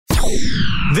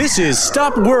This is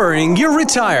Stop Worrying, You're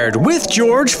Retired with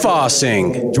George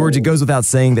Fossing. George, it goes without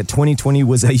saying that 2020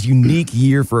 was a unique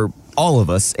year for all of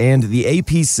us, and the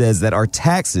AP says that our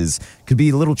taxes could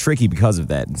be a little tricky because of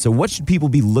that. So what should people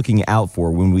be looking out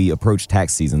for when we approach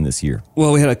tax season this year?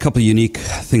 Well, we had a couple of unique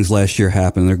things last year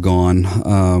happen. They're gone.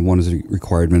 One is a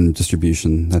required minimum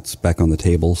distribution. That's back on the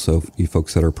table. So you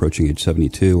folks that are approaching age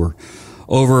 72 or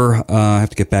over have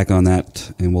to get back on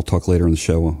that, and we'll talk later in the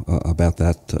show about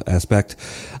that aspect.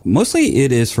 Mostly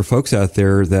it is for folks out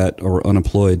there that are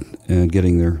unemployed and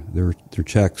getting their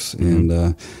checks,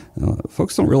 and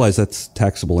folks don't realize that's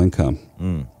taxable income.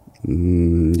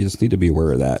 You just need to be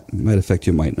aware of that. It might affect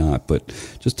you, might not, but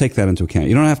just take that into account.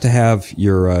 You don't have to have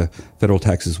your federal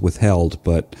taxes withheld,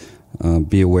 but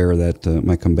be aware that it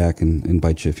might come back and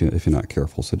bite you if you're not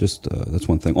careful. So just that's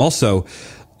one thing. Also,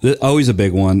 always a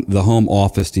big one, the home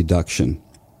office deduction.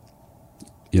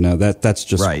 You know, that's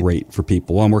just great for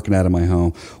people. Well, I'm working out of my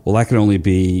home. Well, that can only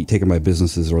be taken by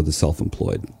businesses or the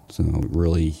self-employed. So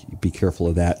really be careful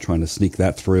of that, trying to sneak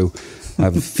that through. I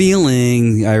have a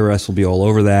feeling the IRS will be all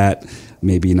over that.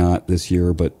 Maybe not this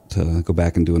year, but go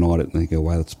back and do an audit and they go,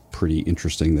 wow, that's pretty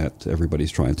interesting that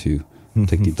everybody's trying to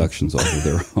take deductions off of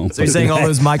their home. So you're saying all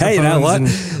those microphones and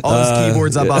all those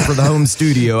keyboards I bought for the home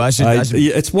studio, I should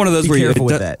it's one of those be where careful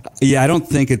with that. Yeah, I don't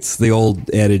think it's the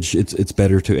old adage, it's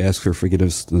better to ask for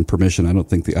forgiveness than permission. I don't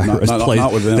think the IRS plays.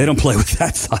 Not with them. They don't play with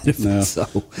that side of it.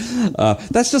 So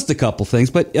that's just a couple things.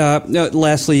 But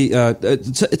lastly,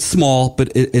 it's small, but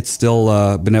it's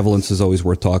still benevolence is always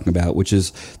worth talking about, which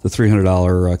is the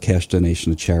 $300 cash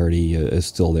donation to charity is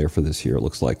still there for this year, it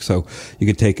looks like. So you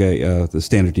could take the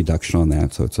standard deduction on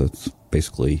that. So it's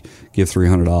basically give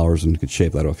 $300 and you could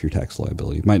shave that off your tax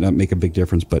liability. It might not make a big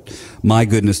difference, but my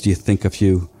goodness, do you think a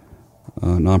few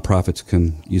nonprofits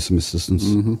can use some assistance?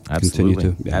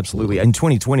 Absolutely. Absolutely. In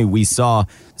 2020, we saw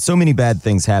so many bad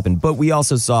things happen, but we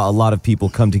also saw a lot of people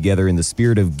come together in the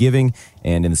spirit of giving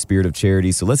and in the spirit of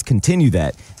charity. So let's continue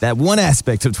that one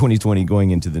aspect of 2020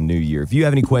 going into the new year. If you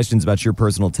have any questions about your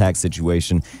personal tax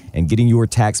situation and getting your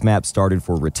tax map started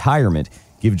for retirement,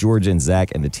 give George and Zach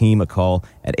and the team a call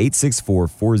at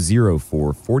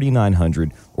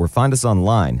 864-404-4900 or find us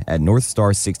online at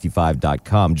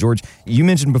northstar65.com. George, you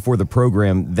mentioned before the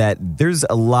program that there's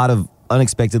a lot of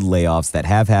unexpected layoffs that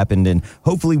have happened, and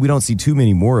hopefully we don't see too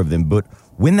many more of them. But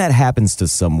when that happens to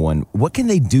someone, what can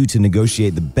they do to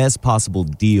negotiate the best possible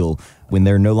deal when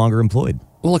they're no longer employed?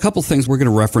 Well, a couple things. We're going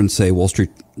to reference a Wall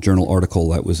Street Journal article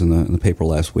that was in the paper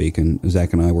last week, and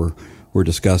Zach and I were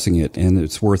discussing it, and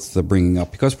it's worth bringing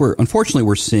up because we're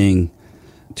seeing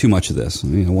too much of this.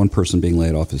 You know, one person being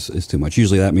laid off is too much.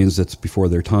 Usually that means it's before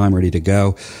their time, ready to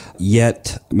go.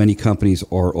 Yet many companies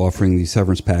are offering these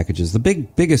severance packages. The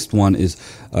biggest one is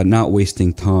not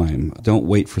wasting time. Don't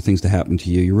wait for things to happen to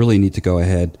you. You really need to go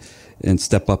ahead and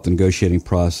step up the negotiating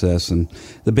process. And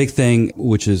the big thing,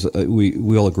 which is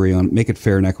we all agree on, make it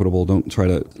fair and equitable. Don't try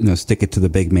to stick it to the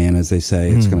big man, as they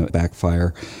say. It's going to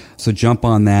backfire. So jump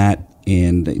on that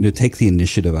and take the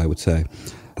initiative, I would say.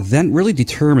 Then really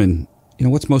determine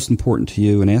what's most important to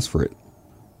you and ask for it.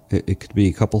 It could be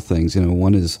a couple things.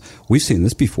 One is, we've seen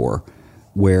this before,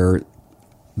 where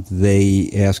they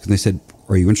ask and they said,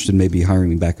 "Are you interested in maybe hiring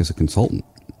me back as a consultant?"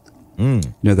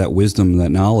 That wisdom, that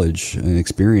knowledge and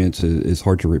experience is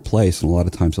hard to replace. And a lot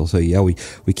of times they'll say, yeah, we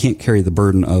can't carry the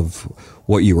burden of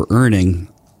what you were earning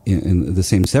in the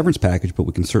same severance package, but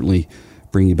we can certainly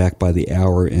bring you back by the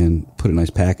hour and put a nice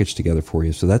package together for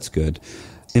you. So that's good.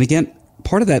 And again,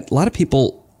 part of that, a lot of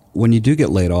people, when you do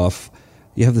get laid off,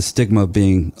 you have the stigma of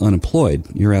being unemployed.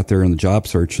 You're out there in the job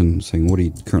search and saying, what are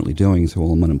you currently doing? You say,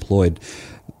 well, I'm unemployed.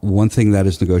 One thing that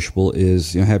is negotiable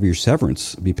is have your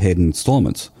severance be paid in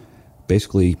installments.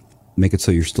 Basically, make it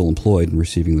so you're still employed and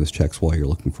receiving those checks while you're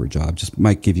looking for a job. Just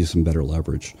might give you some better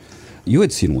leverage. You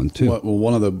had seen one too. Well,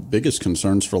 one of the biggest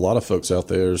concerns for a lot of folks out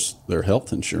there is their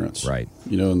health insurance. Right.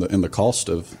 And the cost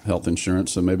of health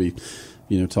insurance. So maybe,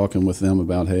 talking with them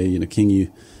about, hey, can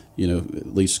you,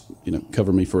 at least,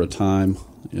 cover me for a time?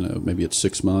 Maybe it's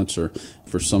 6 months, or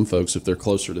for some folks, if they're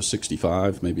closer to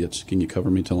 65, maybe it's, can you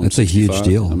cover me till I'm 65? That's a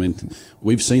huge deal. I mean,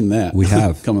 we've seen that. We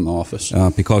have. Come in the office.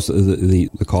 Because the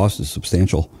cost is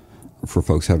substantial for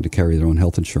folks having to carry their own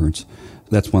health insurance.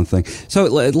 That's one thing. So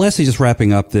lastly, just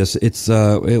wrapping up this, it's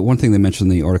one thing they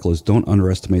mentioned in the article is don't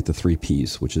underestimate the 3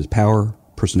 Ps, which is power,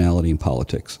 personality, and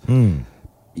politics.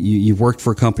 You've worked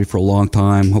for a company for a long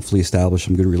time, hopefully establish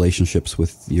some good relationships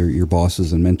with your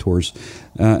bosses and mentors,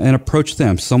 and approach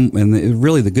them.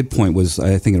 Really the good point was,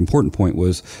 I think an important point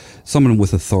was, someone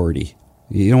with authority.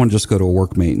 You don't want to just go to a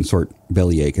workmate and start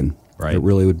belly aching. Right. It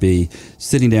really would be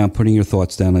sitting down, putting your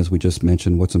thoughts down, as we just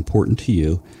mentioned, what's important to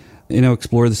you,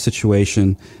 explore the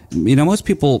situation. Most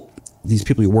people, these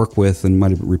people you work with and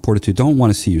might have reported to, don't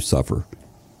want to see you suffer.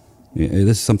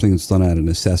 This is something that's done out of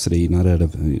necessity, not out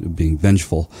of being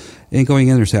vengeful. And going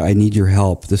in there and say, I need your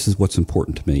help. This is what's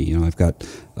important to me. I've got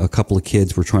a couple of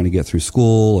kids we're trying to get through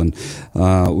school, and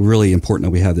really important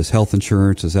that we have this health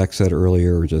insurance, as Zach said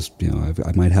earlier, or just,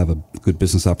 I might have a good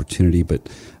business opportunity, but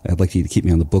I'd like you to keep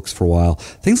me on the books for a while.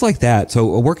 Things like that.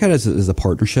 So work out as a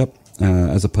partnership,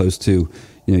 as opposed to,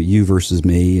 you versus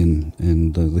me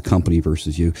and the company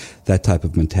versus you, that type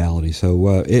of mentality.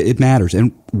 So it matters.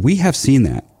 And we have seen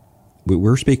that.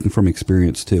 We're speaking from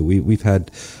experience too. We've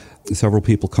had several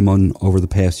people come on over the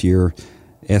past year,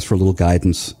 ask for a little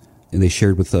guidance, and they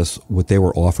shared with us what they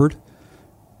were offered.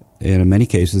 And in many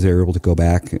cases, they were able to go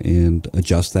back and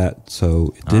adjust that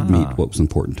so it did meet what was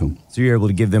important to them. So you're able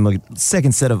to give them a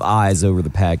second set of eyes over the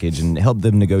package and help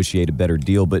them negotiate a better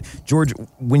deal. But George,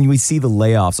 when we see the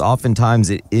layoffs,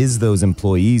 oftentimes it is those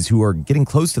employees who are getting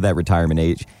close to that retirement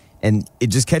age, and it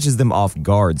just catches them off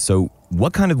guard. So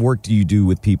what kind of work do you do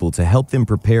with people to help them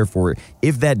prepare for it?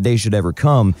 If that day should ever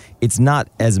come, it's not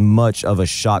as much of a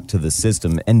shock to the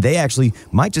system, and they actually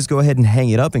might just go ahead and hang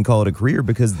it up and call it a career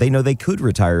because they know they could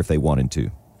retire if they wanted to.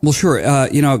 Well, sure.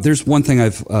 There's one thing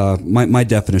my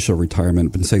definition of retirement,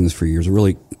 I've been saying this for years,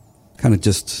 really kind of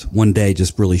just one day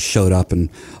just really showed up on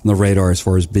the radar as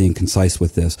far as being concise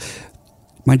with this.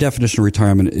 My definition of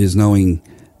retirement is knowing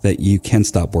that you can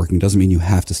stop working. Doesn't mean you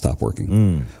have to stop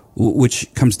working,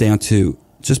 which comes down to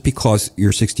just because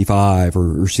you're 65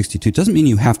 or 62 doesn't mean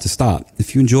you have to stop.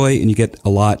 If you enjoy and you get a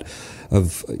lot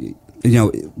of,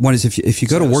 one is if you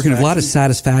go to work and have a lot of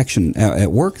satisfaction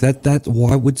at work, that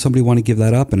why would somebody want to give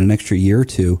that up in an extra year or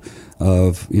two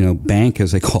of, bank,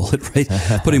 as they call it, right?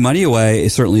 Putting money away, it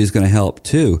certainly is going to help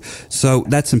too. So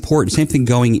that's important. Same thing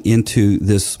going into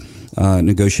this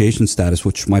negotiation status,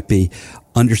 which might be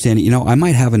understanding, I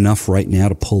might have enough right now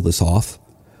to pull this off,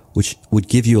 which would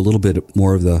give you a little bit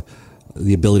more of the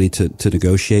ability to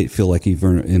negotiate, feel like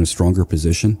you're in a stronger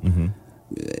position. Mm-hmm.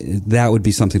 That would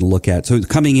be something to look at. So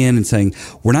coming in and saying,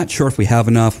 we're not sure if we have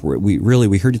enough. We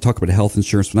heard you talk about health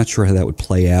insurance. We're not sure how that would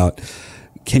play out.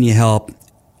 Can you help?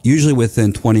 Usually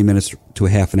within 20 minutes to a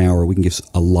half an hour, we can give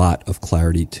a lot of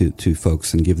clarity to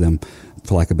folks and give them,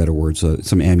 for lack of better words,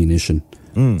 some ammunition.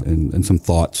 And some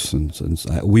thoughts and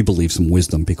we believe some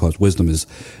wisdom, because wisdom is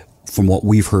from what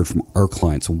we've heard from our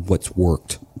clients and what's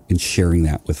worked in sharing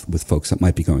that with folks that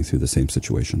might be going through the same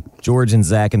situation. George and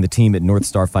Zach and the team at North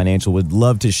Star Financial would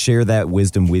love to share that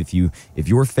wisdom with you. If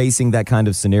you're facing that kind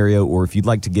of scenario, or if you'd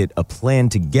like to get a plan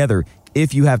together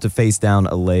if you have to face down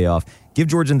a layoff, give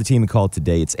George and the team a call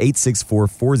today. It's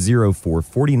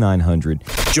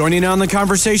 864-404-4900. Joining on the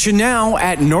conversation now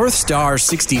at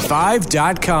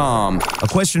NorthStar65.com. A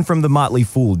question from the Motley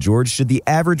Fool. George, should the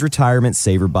average retirement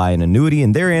saver buy an annuity?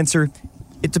 And their answer,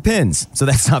 it depends. So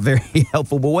that's not very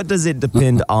helpful. But what does it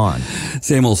depend on?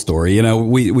 Same old story.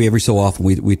 We every so often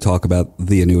we talk about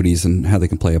the annuities and how they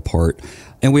can play a part.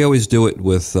 And we always do it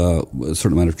with a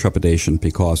certain amount of trepidation,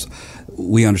 because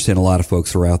we understand a lot of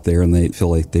folks are out there and they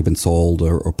feel like they've been sold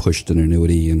or pushed an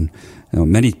annuity. And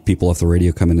many people off the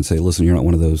radio come in and say, listen, you're not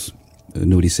one of those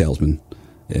annuity salesmen.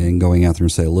 And going out there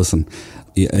and say, listen,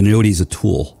 annuity is a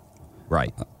tool.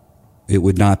 Right. It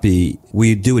would not be,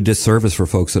 we do a disservice for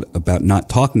folks about not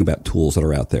talking about tools that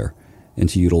are out there and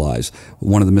to utilize.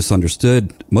 One of the most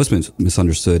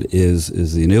misunderstood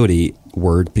is the annuity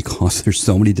word, because there's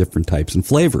so many different types and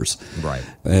flavors. Right.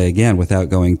 Again, without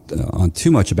going on too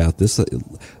much about this,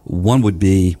 one would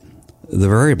be the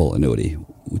variable annuity,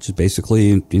 which is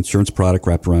basically an insurance product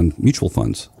wrapped around mutual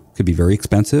funds. Could be very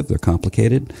expensive. They're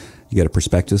complicated. You get a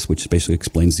prospectus, which basically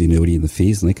explains the annuity and the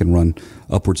fees, and they can run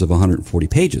upwards of 140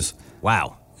 pages.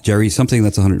 Wow. Jerry, something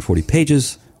that's 140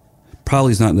 pages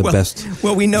probably is not in the best.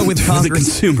 Well, we know with for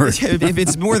Congress, the consumer. if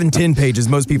it's more than 10 pages,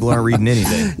 most people aren't reading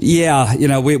anything.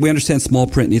 Yeah, we understand small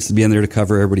print needs to be in there to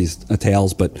cover everybody's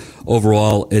tails, but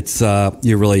overall, it's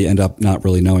you really end up not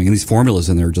really knowing. And these formulas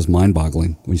in there are just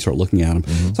mind-boggling when you start looking at them.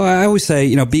 Mm-hmm. So I always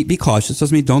say, be cautious.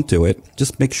 Doesn't mean don't do it.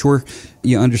 Just make sure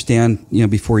you understand,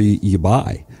 before you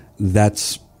buy.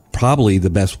 That's probably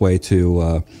the best way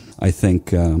to, I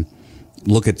think,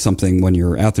 look at something when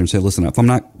you're out there and say, listen, if I'm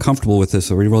not comfortable with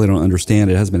this, or we really don't understand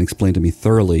it, hasn't been explained to me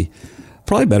thoroughly,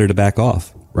 probably better to back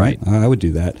off. Right. I would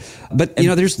do that. But,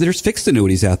 there's fixed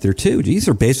annuities out there too. These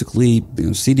are basically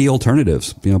CD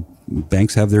alternatives.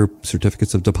 Banks have their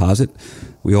certificates of deposit.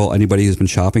 Anybody who's been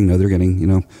shopping know they're getting,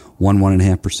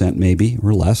 1.5% maybe,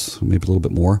 or less, maybe a little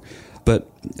bit more. But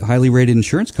highly rated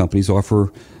insurance companies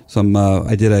offer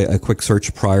I did a quick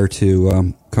search prior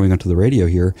to coming onto the radio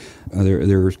here.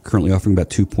 They're currently offering about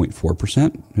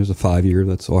 2.4%. There's a 5-year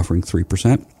that's offering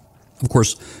 3%. Of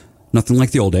course, nothing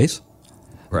like the old days.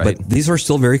 Right. But these are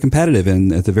still very competitive,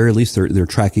 and at the very least, they're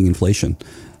tracking inflation.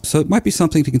 So it might be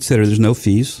something to consider. There's no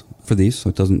fees for these, so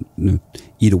it doesn't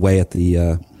eat away at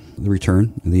the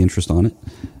return and the interest on it.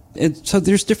 And so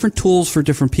there's different tools for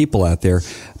different people out there.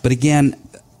 But again,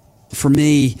 for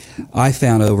me, I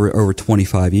found over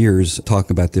 25 years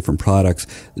talking about different products,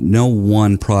 no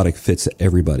one product fits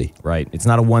everybody. Right. It's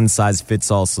not a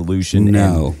one-size-fits-all solution.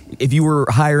 No. And if you were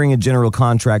hiring a general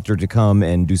contractor to come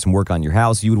and do some work on your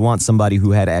house, you would want somebody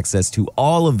who had access to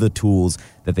all of the tools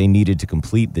that they needed to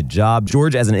complete the job.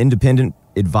 George, as an independent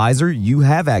advisor, you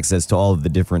have access to all of the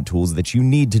different tools that you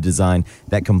need to design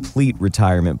that complete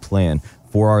retirement plan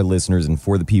for our listeners and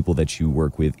for the people that you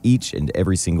work with each and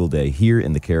every single day here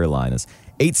in the Carolinas.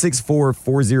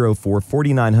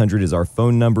 864-404-4900 is our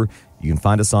phone number. You can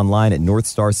find us online at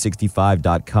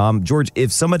northstar65.com. George,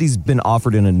 if somebody's been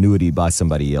offered an annuity by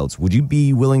somebody else, would you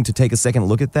be willing to take a second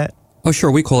look at that? Oh, sure.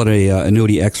 We call it a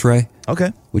annuity X-ray.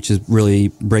 Okay. Which is really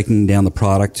breaking down the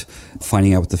product,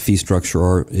 finding out what the fee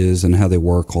structure is and how they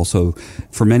work. Also,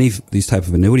 for many of these type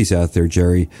of annuities out there,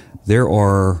 Jerry, there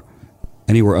are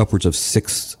anywhere upwards of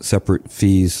 6 separate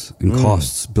fees and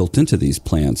costs built into these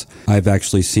plans. I've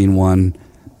actually seen one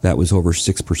that was over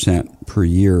 6% per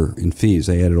year in fees.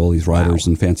 They added all these riders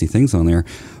and fancy things on there.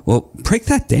 Well, break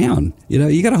that down.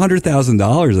 You got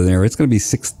 $100,000 in there. It's going to be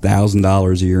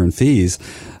 $6,000 a year in fees.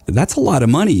 That's a lot of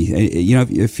money.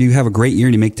 If you have a great year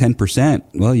and you make 10%,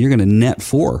 well, you're going to net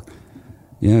 4.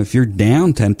 If you're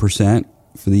down 10%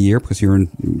 for the year because you're in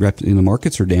the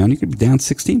markets are down, you could be down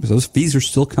 16 because those fees are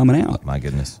still coming out. My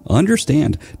goodness.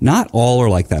 Understand. Not all are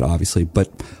like that, obviously,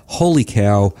 but holy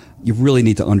cow, you really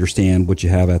need to understand what you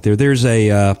have out there. There's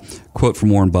a quote from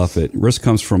Warren Buffett: risk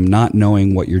comes from not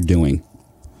knowing what you're doing.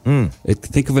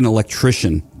 Think of an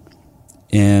electrician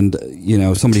and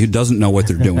somebody who doesn't know what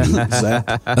they're doing.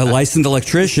 A licensed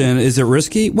electrician, is it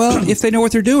risky? Well, if they know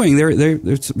what they're doing,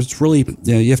 it's really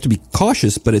you have to be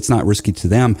cautious, but it's not risky to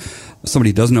them.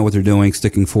 Somebody who doesn't know what they're doing,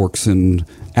 sticking forks in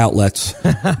outlets,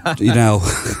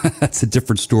 that's a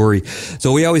different story.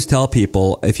 So we always tell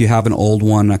people, if you have an old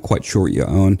one, not quite sure what you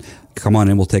own, come on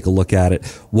in, we'll take a look at it.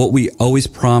 What we always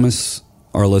promise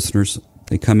our listeners,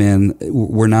 they come in,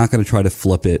 we're not going to try to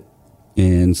flip it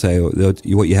and say, what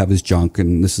you have is junk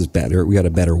and this is better. We got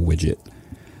a better widget.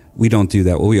 We don't do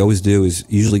that. What we always do is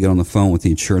usually get on the phone with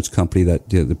the insurance company that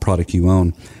the product you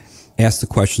own, ask the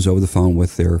questions over the phone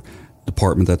with their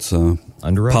department, that's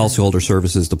policyholder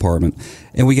services department,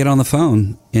 and we get on the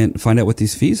phone and find out what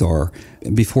these fees are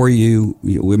before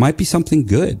it might be something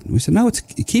good. We said, no,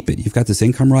 keep it. You've got this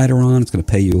income rider on. It's going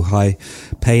to pay you a high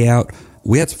payout.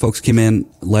 We had some folks come in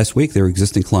last week. They were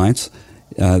existing clients.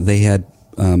 They had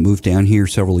moved down here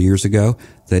several years ago.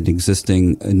 They had an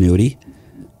existing annuity.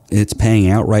 It's paying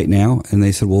out right now. And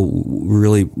they said, well,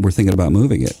 we're thinking about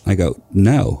moving it. I go,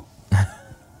 no.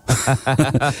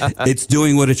 It's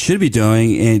doing what it should be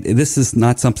doing, and this is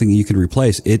not something you can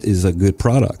replace. It is a good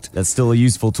product. That's still a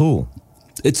useful tool.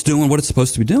 It's doing what it's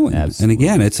supposed to be doing. Absolutely. And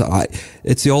again, it's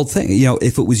the old thing.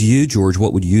 If it was you, George,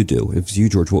 what would you do? If it was you,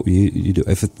 George, what would you do?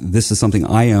 If this is something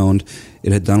I owned,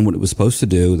 it had done what it was supposed to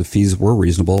do, the fees were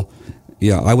reasonable,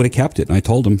 I would have kept it. And I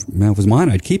told them, man, if it was mine,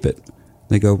 I'd keep it.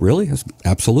 They go, really?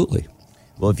 Absolutely.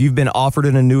 Well, if you've been offered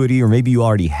an annuity or maybe you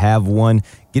already have one,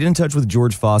 get in touch with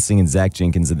George Fossing and Zach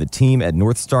Jenkins and the team at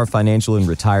North Star Financial and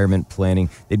Retirement Planning.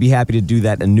 They'd be happy to do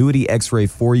that annuity X-ray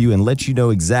for you and let you know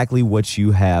exactly what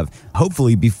you have,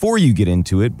 hopefully before you get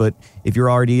into it. But if you're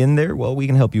already in there, well, we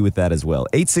can help you with that as well.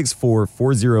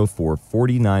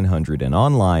 864-404-4900 and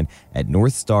online at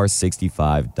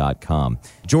northstar65.com.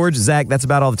 George, Zach, that's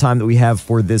about all the time that we have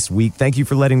for this week. Thank you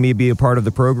for letting me be a part of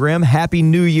the program. Happy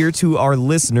New Year to our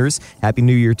listeners. Happy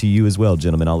New Year to you as well,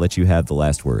 gentlemen. I'll let you have the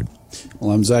last word.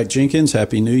 Well, I'm Zach Jenkins.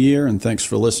 Happy New Year, and thanks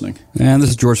for listening. And this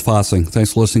is George Fossing.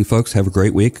 Thanks for listening, folks. Have a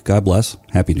great week. God bless.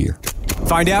 Happy New Year.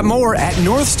 Find out more at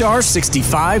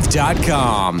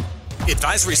northstar65.com.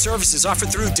 Advisory services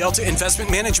offered through Delta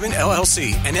Investment Management,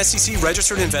 LLC, an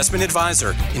SEC-registered investment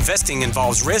advisor. Investing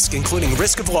involves risk, including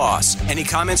risk of loss. Any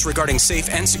comments regarding safe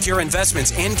and secure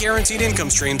investments and guaranteed income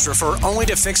streams refer only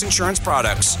to fixed insurance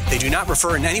products. They do not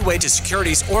refer in any way to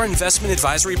securities or investment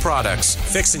advisory products.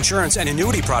 Fixed insurance and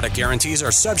annuity product guarantees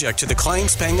are subject to the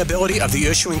claims paying ability of the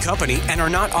issuing company and are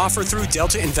not offered through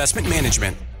Delta Investment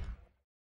Management.